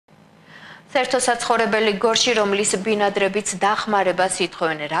საერთო საცხოვრებელი გორში, რომლის ბინადრებიც დახმარებას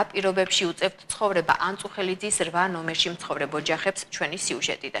ითხოვენ, რა პირობებში უწევთ ცხოვრება ანწუხელიძის 8 ნომერში მცხოვრებ ოჯახებს ჩვენი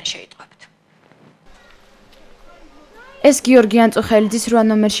სიუჟეტიდან შეიტყვებთ. ეს გიორგი ანწუხელიძის 8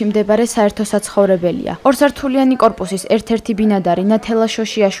 ნომერში მდებარე საერთო საცხოვრებელია. ორსართულიანი კორპუსის ერთ-ერთი ბინადარი ნათელა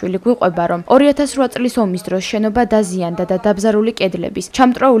შოშიაშვილი გვიყვება, რომ 2008 წლის ომის დროს შენობა დაზიანდა და დაბზარული კედლების,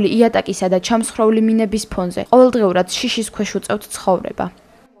 ჩამტროული იატაკისა და ჩამსხროული მინების ფონზე ყოველდღიურად შიშის ქვეშ უწევთ ცხოვრება.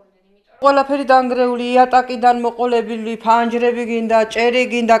 ყველაფერი დანგრეული, იატაკიდან მოყოლებული, ფანჯრები გინდა, ჭერი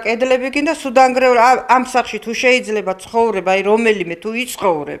გინდა, კედლები გინდა, სულ დანგრეული. ამ სახში თუ შეიძლება ცხოვრება, აი რომელიმე თუ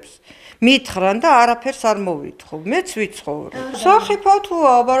იცხოვრებს, მითხრან და არაფერს არ მოვითხოვ. მეც ვიცხოვრებ. სახი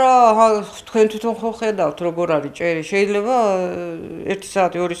ფათოა, მაგრამ თქვენ თვითონ ხო ხედავთ როგორ არის ჭერი. შეიძლება 1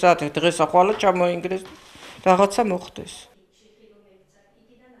 საათი, 2 საათი დღესა ხვალა ჩამოინგრეს, რაღაცა მოხდეს.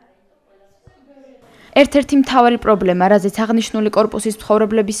 ერთ-ერთი მთავარი პრობლემა, რაზეც აღნიშნული კორპუსის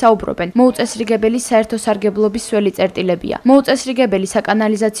მცხოვრებლები საუბრობენ, მოუწესრიგებელი საერთო სარგებლობის სველი წერტილებია. მოუწესრიგებელი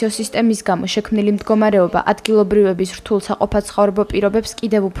საკანალიზაციო სისტემის გამო შექმნილი მდგომარეობა ადგილობრივების რთულ საყოფაცხოვრებო პირობებს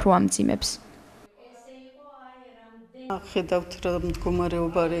კიდევ უფრო ამძიმებს. ხედავთ რა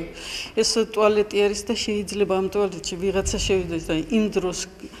მდგომარეობა არის. ეს ტუალეტი არის და შეიძლება ამ ტუალეტში ვიღაცა შევიდეს და იმ დროს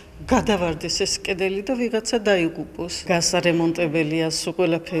გადავარდეს ეს კედელი და ვიღაცა დაიღუპოს. გასარემონტებელია სულ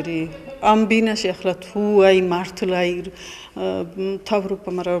ყველაფერი. ამ ბინაში ახლა თუ აი მართლა აი მთავრობა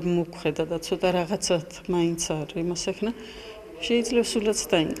მაგრამ მოგხედა და ცოტა რაღაცად მაინც არის იმას ეხნა შეიძლება სულაც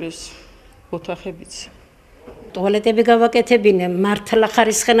დაინგრეს ოთახებიც. ტუალეტები გავაკეთებინე, მართლა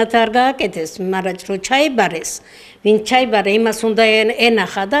ხარისხენად არ გააკეთეს, მაგრამ რო ჩაიბარეს, ვინ ჩაიბარა იმას უნდა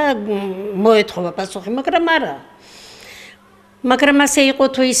ენახა და მოეთხოვა პასუხი, მაგრამ არა. მაგრამ ასე იყო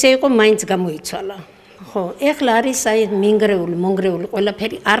თუ ისე იყო, მაინც გამოიცვალა. ხო, ეხლა არის აი მინგრეული, მონგრეული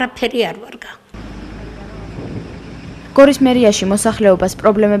ყველაფერი, არაფერი არ ვარგა. გორის მერიაში მოსახლეობას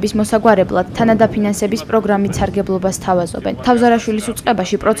პრობლემების მოსაგვარებლად თანადაფინანსების პროგრამით სარგებლობას თავაზობენ. თავზარაშვილის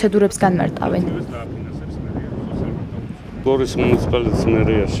უწყებაში პროცედურებს განმარტავენ. გორის მუნიციპალიტეტის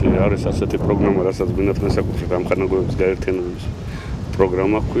მერიაში არის ასეთი პროგრამა, რასაც ბინადართა საკუთრება ამხანაგურების გაერთიანების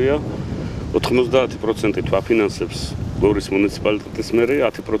პროგრამა ჰქვია. 90% თვაფინანსებს გორის მუნიციპალიტეტის მერია,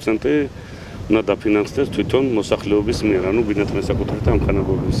 10% უნდა დაფინანსდეს თვითონ მოსახლეობის მიერ, ანუ ბინადართა საკუთრება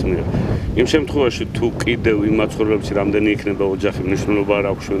ამხანაგურების მიერ. იმ შემთხვევაში თუ კიდევ იმ მაცხოვრებლებში რამდენი იქნება ოჯახი, მნიშვნელობა არ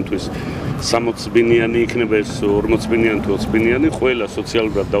აქვს ჩვენთვის 60 ბინიანი იქნება ეს 40 ბინიანი თუ 20 ბინიანი, ყველა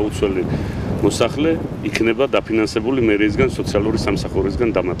სოციალურად დაუცველი მოსახლე იქნება დაფინანსებული მერიისგან, სოციალური სამსახურისგან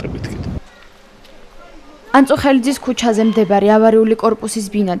დამატებით კიდე. ანწუხელიძის ქუჩაზე მდებარე ავარიული კორპუსის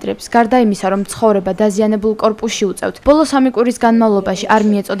ბინადრებს, გარდა იმისა, რომ ცხოვრება დაზიანებულ კორპუსში უწევთ, ბოლო 3 კვირის განმავლობაში არ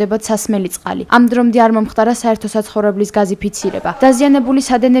მიეწოდებათ სასმელი წყალი. ამ დრომდე არ მომხდარა საერთო საცხოვრებლის გაზიფიცირება. დაზიანებული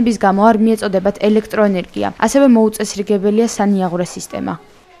სადენების გამო არ მიეწოდებათ ელექტროენერგია. ასევე მოუწესრიგებელია სანიაღვრე სისტემა.